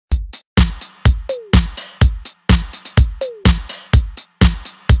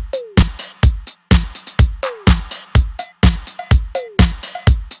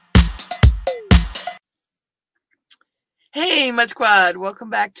morning, Mud Squad. Welcome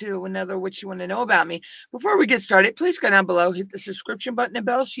back to another What You Want to Know About Me. Before we get started, please go down below, hit the subscription button and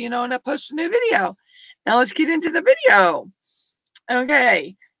bell so you know when I post a new video. Now let's get into the video.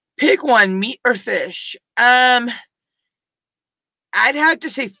 Okay, pick one, meat or fish. I'd have to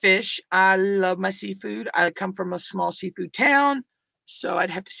say fish. I love my seafood. I come from a small seafood town, so I'd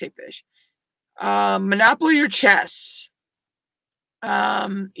have to say fish. Monopoly or chess? Even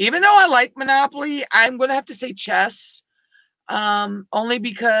though I like Monopoly, I'm going to have to say chess. Only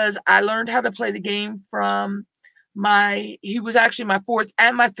because I learned how to play the game from he was actually my 4th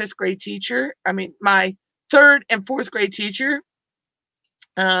and my 5th grade teacher. I mean, my 3rd and 4th grade teacher.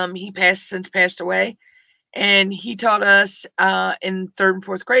 He since passed away, and he taught us, in 3rd and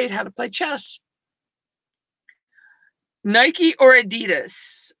 4th grade how to play chess. Nike or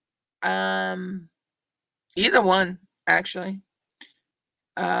Adidas? Either one, actually.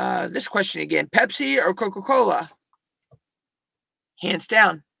 This question again, Pepsi or Coca-Cola? Hands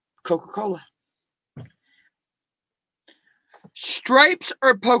down, Coca-Cola. Stripes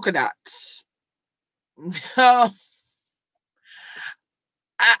or polka dots? No.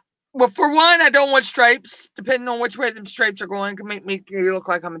 Well, for one, I don't want stripes. Depending on which way them stripes are going, can make me look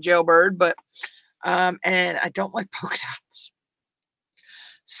like I'm a jailbird. But, and I don't like polka dots.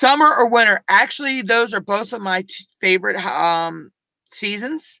 Summer or winter? Actually, those are both of my favorite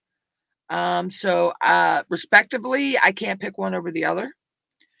seasons. So respectively, I can't pick one over the other.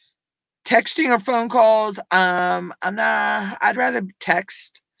 Texting or phone calls? I'd rather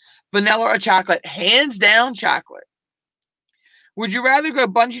text. Vanilla or chocolate? Hands down, chocolate. Would you rather go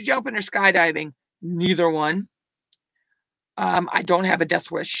bungee jumping or skydiving? Neither one. I don't have a death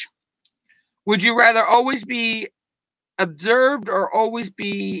wish. Would you rather always be observed or always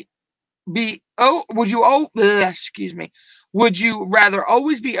excuse me. Would you rather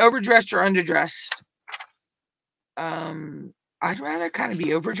always be overdressed or underdressed? I'd rather kind of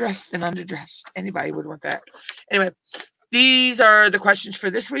be overdressed than underdressed. Anybody would want that. Anyway, these are the questions for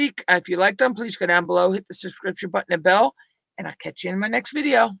this week. If you liked them, please go down below, hit the subscription button and bell, and I'll catch you in my next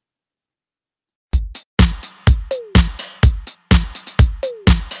video.